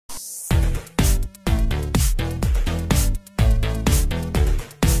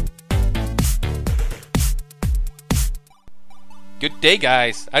Day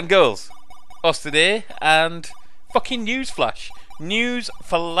guys and girls, us today, and fucking newsflash. News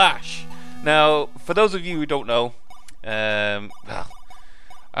flash. Now, for those of you who don't know, well,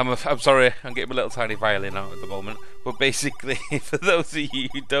 I'm sorry, I'm getting a little tiny violin out at the moment, but basically, for those of you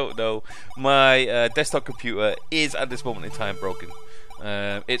who don't know, my desktop computer is at this moment in time broken.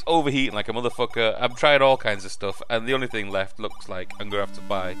 It's overheating like a motherfucker. I'm trying all kinds of stuff, and the only thing left looks like I'm going to have to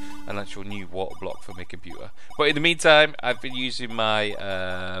buy an actual new water block for my computer. But in the meantime, I've been using my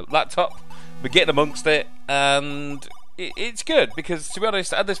laptop, we're getting amongst it, and it's good, because to be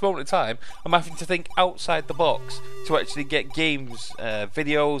honest, at this moment in time, I'm having to think outside the box to actually get games,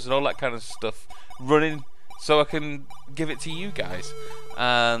 videos, and all that kind of stuff running, so I can give it to you guys.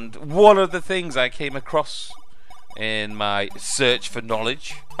 And one of the things I came across in my search for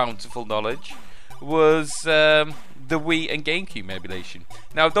knowledge, bountiful knowledge, was the Wii and GameCube emulation.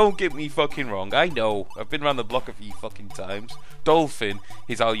 Now, don't get me fucking wrong, I know, I've been around the block a few fucking times. Dolphin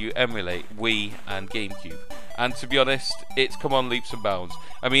is how you emulate Wii and GameCube, and to be honest, it's come on leaps and bounds.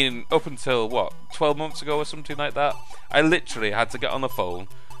 I mean, up until, what, 12 months ago or something like that, I literally had to get on the phone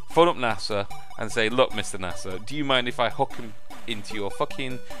up NASA and say, look, Mr. NASA, do you mind if I hook him into your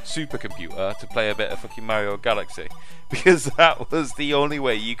fucking supercomputer to play a bit of fucking Mario Galaxy? Because that was the only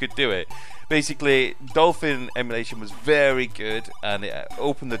way you could do it. Basically, Dolphin emulation was very good, and it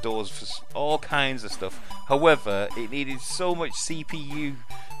opened the doors for all kinds of stuff. However, it needed so much CPU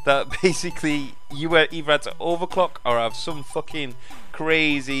that basically you either had to overclock or have some fucking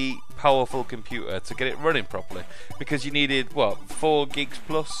crazy powerful computer to get it running properly, because you needed, what, 4 gigs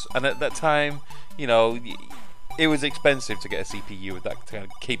plus, and at that time, you know, it was expensive to get a CPU with that kind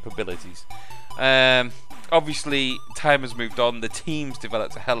of capabilities. Obviously, time has moved on, the team's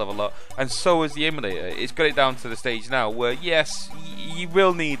developed a hell of a lot, and so has the emulator. It's got it down to the stage now where, yes, you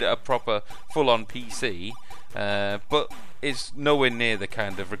will need a proper full-on PC, but it's nowhere near the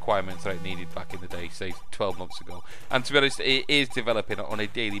kind of requirements that it needed back in the day, say 12 months ago. And to be honest, it is developing on a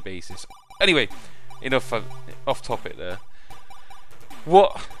daily basis. Anyway, enough off topic there.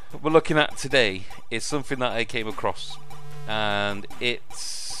 What we're looking at today is something that I came across, and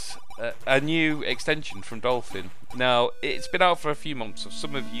it's a new extension from Dolphin. Now, it's been out for a few months, so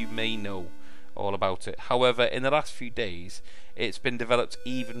some of you may know all about it. However, in the last few days, it's been developed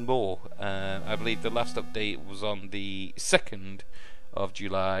even more. I believe the last update was on the 2nd of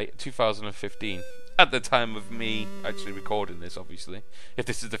July 2015. At the time of me actually recording this, obviously. If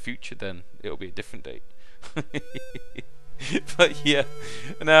this is the future, then it'll be a different date. But yeah,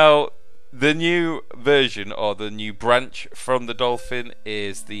 now the new version, or the new branch from the Dolphin,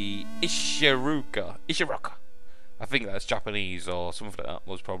 is the Ishiiruka. I think that's Japanese or something like that,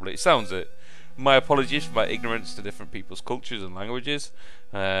 most probably. It sounds it. My apologies for my ignorance to different people's cultures and languages.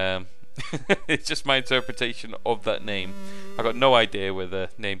 It's just my interpretation of that name. I got no idea where the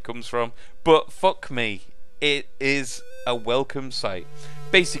name comes from, but fuck me, it is a welcome sight.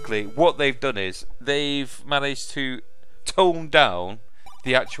 Basically, what they've done is they've managed to tone down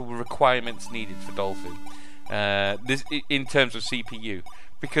the actual requirements needed for Dolphin, this in terms of CPU,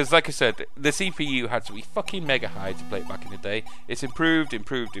 because like I said, the CPU had to be fucking mega high to play it back in the day. It's improved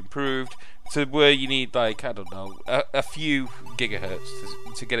to where you need, like, I don't know, a few gigahertz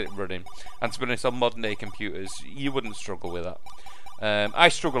to get it running. And to be honest, on modern day computers, you wouldn't struggle with that. I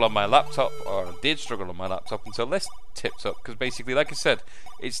struggle on my laptop, or did struggle on my laptop, until this tips up, because basically, like I said,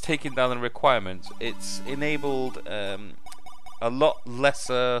 it's taken down the requirements. It's enabled a lot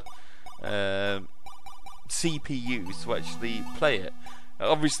lesser CPUs to actually play it.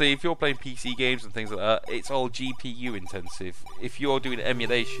 Obviously, if you're playing PC games and things like that, it's all GPU intensive. If you're doing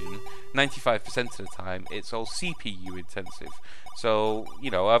emulation, 95% of the time, it's all CPU intensive. So, you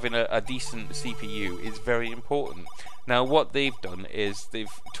know, having a decent CPU is very important. Now, what they've done is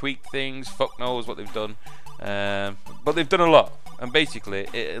they've tweaked things, fuck knows what they've done, but they've done a lot. And basically,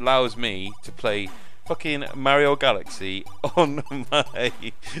 it allows me to play fucking Mario Galaxy on my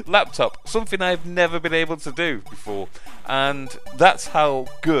laptop, something I've never been able to do before, and that's how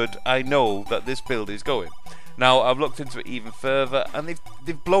good I know that this build is going. Now, I've looked into it even further, and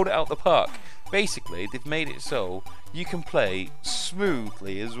they've blown it out the park. Basically, they've made it so you can play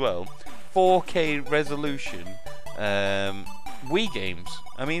smoothly as well, 4K resolution Wii games.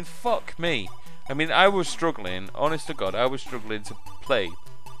 I mean, fuck me. I mean, I was struggling, honest to God, I was struggling to play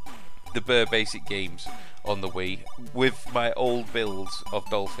the bare basic games on the Wii with my old builds of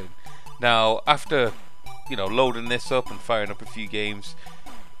Dolphin. Now, after, you know, loading this up and firing up a few games,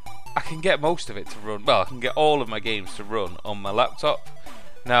 I can get most of it to run. Well, I can get all of my games to run on my laptop.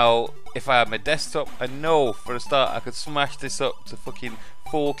 Now, if I had my desktop, I know for a start I could smash this up to fucking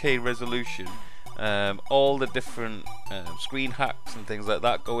 4K resolution all the different screen hacks and things like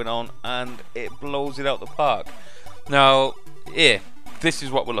that going on, and it blows it out the park. Now, here, this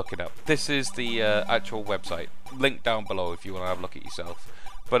is what we're looking at. This is the actual website. Link down below if you want to have a look at yourself.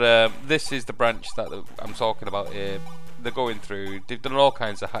 But this is the branch that I'm talking about here. They're going through. They've done all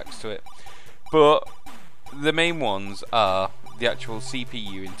kinds of hacks to it. But the main ones are the actual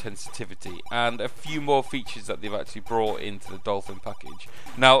CPU intensivity and a few more features that they've actually brought into the Dolphin package.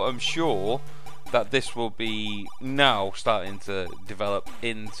 Now, I'm sure that this will be now starting to develop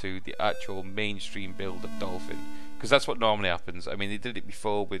into the actual mainstream build of Dolphin, because that's what normally happens. I mean, they did it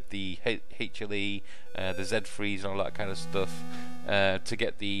before with the HLE, the Z Freeze and all that kind of stuff to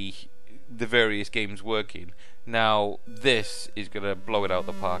get the various games working. Now this is going to blow it out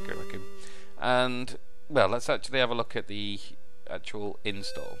the park, I reckon. And well, let's actually have a look at the actual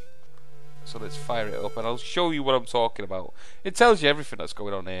install. So let's fire it up and I'll show you what I'm talking about. It tells you everything that's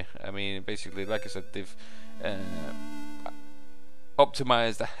going on here. I mean, basically, like I said, they've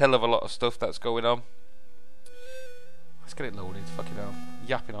optimized a hell of a lot of stuff that's going on. Let's get it loaded. Fucking hell,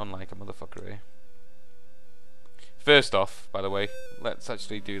 yapping on like a motherfucker here. First off, by the way, let's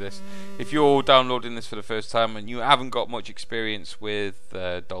actually do this. If you're downloading this for the first time and you haven't got much experience with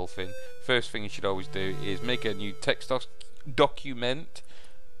Dolphin, first thing you should always do is make a new text document,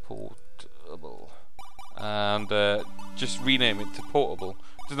 portable, and just rename it to portable.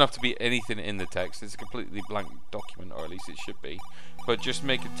 It doesn't have to be anything in the text. It's a completely blank document, or at least it should be. But just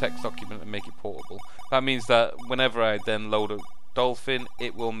make a text document and make it portable. That means that whenever I then load a Dolphin,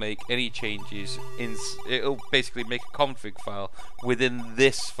 it will make any changes it'll basically make a config file within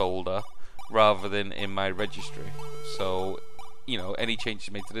this folder rather than in my registry. So, you know, any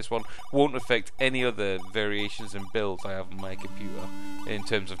changes made to this one won't affect any other variations and builds I have on my computer in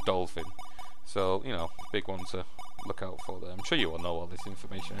terms of Dolphin. So, you know, big one to look out for there. I'm sure you all know all this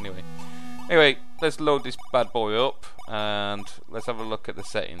information anyway. Anyway, let's load this bad boy up and let's have a look at the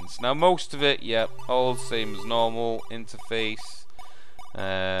settings. Now, most of it, yeah, all same as normal. Interface.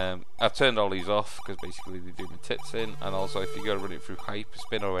 I've turned all these off because basically they do my tits in, and also if you go to run it through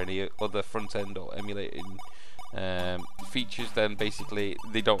Hyperspin or any other front end or emulating features, then basically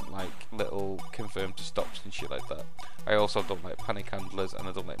they don't like little confirm to stops and shit like that. I also don't like panic handlers and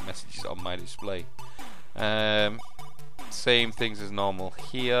I don't like messages on my display. Same things as normal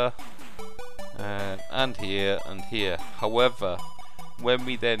here and here and here. However, when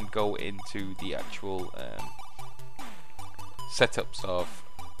we then go into the actual setups of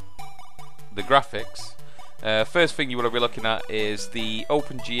the graphics, first thing you want to be looking at is the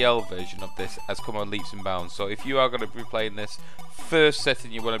OpenGL version of this has come on leaps and bounds. So if you are going to be playing this, first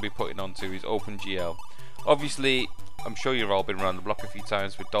setting you want to be putting onto is OpenGL. Obviously, I'm sure you've all been around the block a few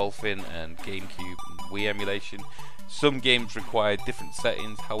times with Dolphin and GameCube and Wii emulation. Some games require different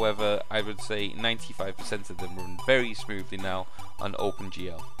settings, however I would say 95% of them run very smoothly now on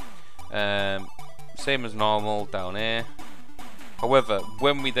OpenGL. Same as normal down here. However,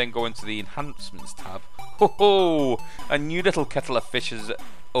 when we then go into the Enhancements tab, a new little kettle of fish has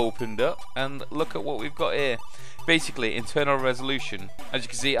opened up, and look at what we've got here. Basically, internal resolution. As you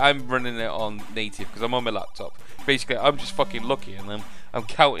can see, I'm running it on native because I'm on my laptop. Basically, I'm just fucking lucky, and I'm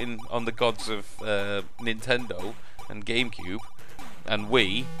counting on the gods of Nintendo and GameCube and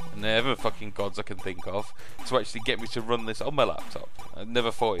Wii and the other fucking gods I can think of to actually get me to run this on my laptop. I never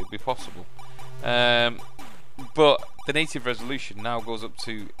thought it'd be possible. But the native resolution now goes up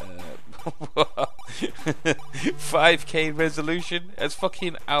to 5K resolution. It's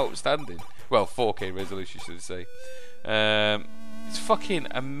fucking outstanding. Well, 4K resolution, should I say. It's fucking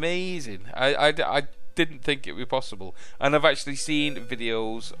amazing. I didn't think it would be possible, and I've actually seen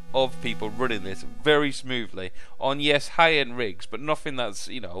videos of people running this very smoothly on, yes, high-end rigs, but nothing that's,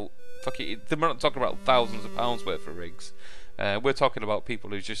 you know, fucking. We're not talking about thousands of pounds worth of rigs. We're talking about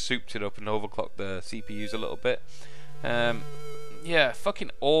people who just souped it up and overclocked the CPUs a little bit. Yeah,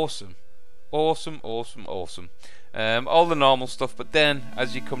 fucking awesome. Awesome. All the normal stuff, but then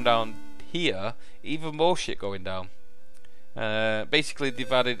as you come down here, even more shit going down. Basically,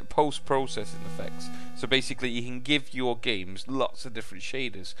 they've added post-processing effects. So basically, you can give your games lots of different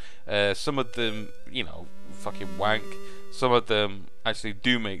shaders. Some of them, you know, fucking wank. Some of them actually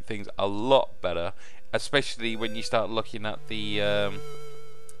do make things a lot better. Especially when you start looking at the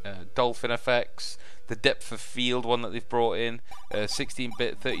Dolphin effects, the depth of field one that they've brought in,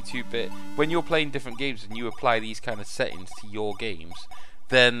 16-bit, 32-bit. When you're playing different games and you apply these kind of settings to your games,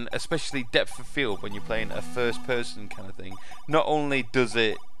 then especially depth of field when you're playing a first-person kind of thing, not only does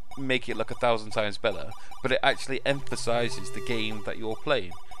it make it look 1,000 times better, but it actually emphasizes the game that you're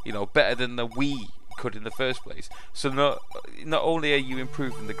playing. You know, better than the Wii could in the first place. So not only are you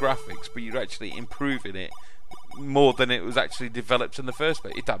improving the graphics, but you're actually improving it more than it was actually developed in the first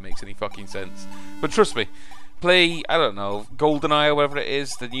place, if that makes any fucking sense. But trust me, play, I don't know, GoldenEye or whatever it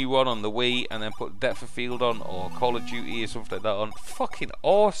is, the new one on the Wii, and then put Depth of Field on, or Call of Duty or something like that on. Fucking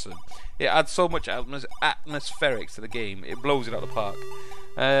awesome. It adds so much atmospherics to the game. It blows it out of the park.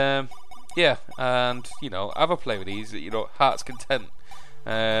 Yeah, and, you know, have a play with these, you know, heart's content.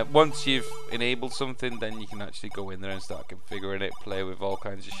 Once you've enabled something, then you can actually go in there and start configuring it, play with all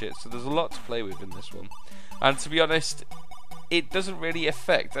kinds of shit. So there's a lot to play with in this one. And to be honest, it doesn't really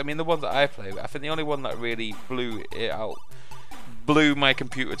affect, I mean, the ones that I play with, I think the only one that really blew my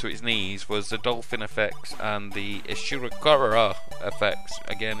computer to its knees was the Dolphin effects and the Ishiiruka effects.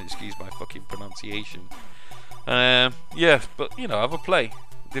 Again, excuse my fucking pronunciation. Yeah, but, you know, have a play.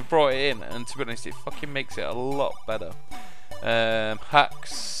 They've brought it in, and to be honest, it fucking makes it a lot better.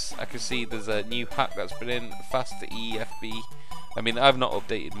 Hacks, I can see there's a new hack that's been in, faster EFB. I mean, I've not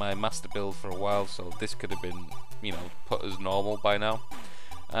updated my master build for a while, so this could have been, you know, put as normal by now.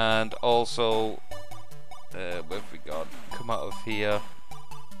 And also, where have we got? Come out of here.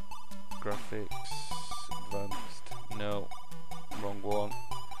 Graphics, advanced, no, wrong one.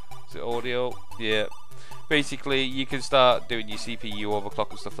 Is it audio? Yeah. Basically, you can start doing your CPU overclock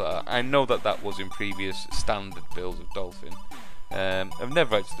and stuff like that. I know that that was in previous standard builds of Dolphin. I've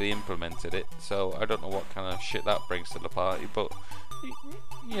never actually implemented it, so I don't know what kind of shit that brings to the party, but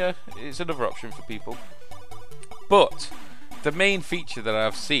yeah, it's another option for people. But the main feature that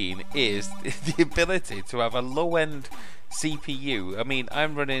I've seen is the ability to have a low-end CPU. I mean,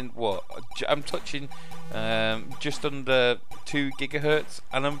 I'm running, what, I'm touching just under 2 gigahertz,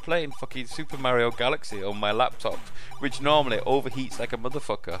 and I'm playing fucking Super Mario Galaxy on my laptop, which normally overheats like a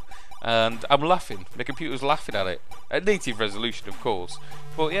motherfucker, and I'm laughing. My computer's laughing at it. At native resolution, of course,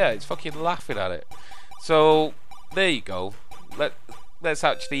 but yeah, it's fucking laughing at it. So there you go. Let's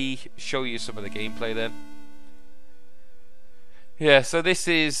actually show you some of the gameplay then. Yeah, so this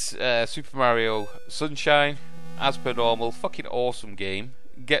is Super Mario Sunshine. As per normal, fucking awesome game.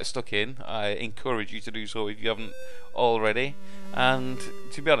 Get stuck in. I encourage you to do so if you haven't already. And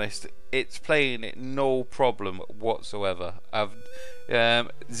to be honest, it's playing it no problem whatsoever. I've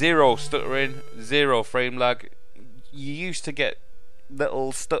zero stuttering, zero frame lag. You used to get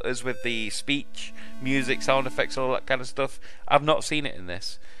little stutters with the speech, music, sound effects, all that kind of stuff. I've not seen it in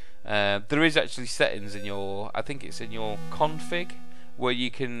this. There is actually settings in your, I think it's in your config, where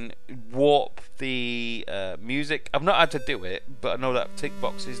you can warp the music. I've not had to do it, but I know that tick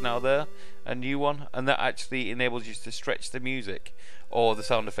box is now there, a new one, and that actually enables you to stretch the music or the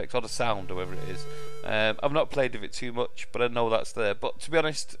sound effects or the sound, or whatever it is. I've not played with it too much, but I know that's there. But to be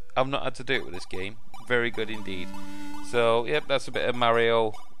honest, I've not had to do it with this game. Very good indeed. So yep, that's a bit of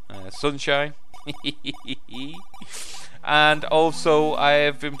Mario Sunshine. And also I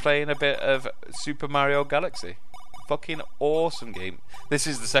have been playing a bit of Super Mario Galaxy. Fucking awesome game. This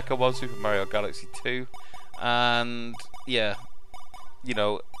is the second one, Super Mario Galaxy 2, and yeah, you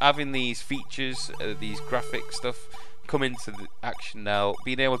know, having these features, these graphic stuff come into the action now,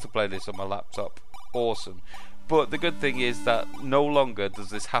 being able to play this on my laptop, awesome. But the good thing is that no longer does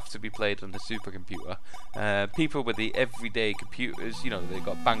this have to be played on the supercomputer. People with the everyday computers, you know, they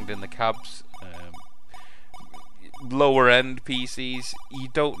got banged in the cabs, lower end PCs, you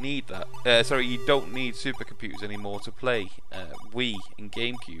don't need that. You don't need supercomputers anymore to play Wii and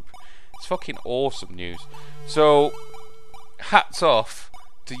GameCube. It's fucking awesome news. So hats off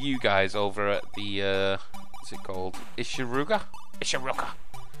to you guys over at the what's it called? Ishiiruka.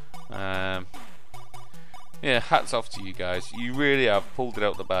 Yeah, hats off to you guys. You really have pulled it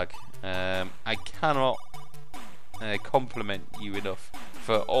out the bag. I cannot compliment you enough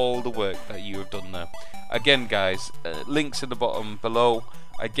for all the work that you have done there. Again, guys, links in the bottom below.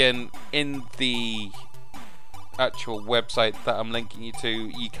 Again, in the actual website that I'm linking you to,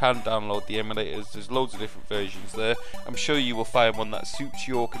 you can download the emulators. There's loads of different versions there. I'm sure you will find one that suits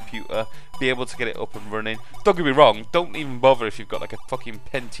your computer, be able to get it up and running. Don't get me wrong, don't even bother if you've got like a fucking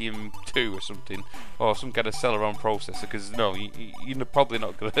Pentium 2 or something, or some kind of Celeron processor, because no, you're probably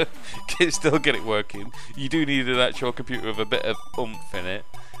not going to still get it working. You do need an actual computer with a bit of oomph in it.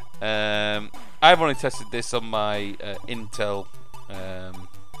 I've only tested this on my Intel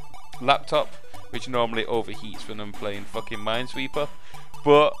laptop, which normally overheats when I'm playing fucking Minesweeper.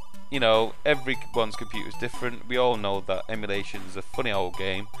 But, you know, everyone's computer is different. We all know that emulation is a funny old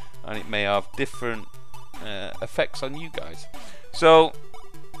game, and it may have different effects on you guys. So,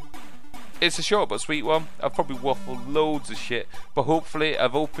 it's a short but sweet one. I've probably waffled loads of shit, but hopefully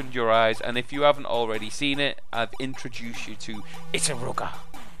I've opened your eyes, and if you haven't already seen it, I've introduced you to Ishiiruka.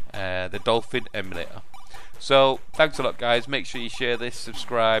 the Dolphin Emulator. So thanks a lot, guys. Make sure you share this,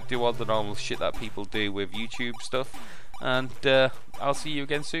 subscribe, do all the normal shit that people do with YouTube stuff, and I'll see you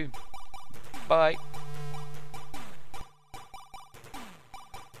again soon. Bye.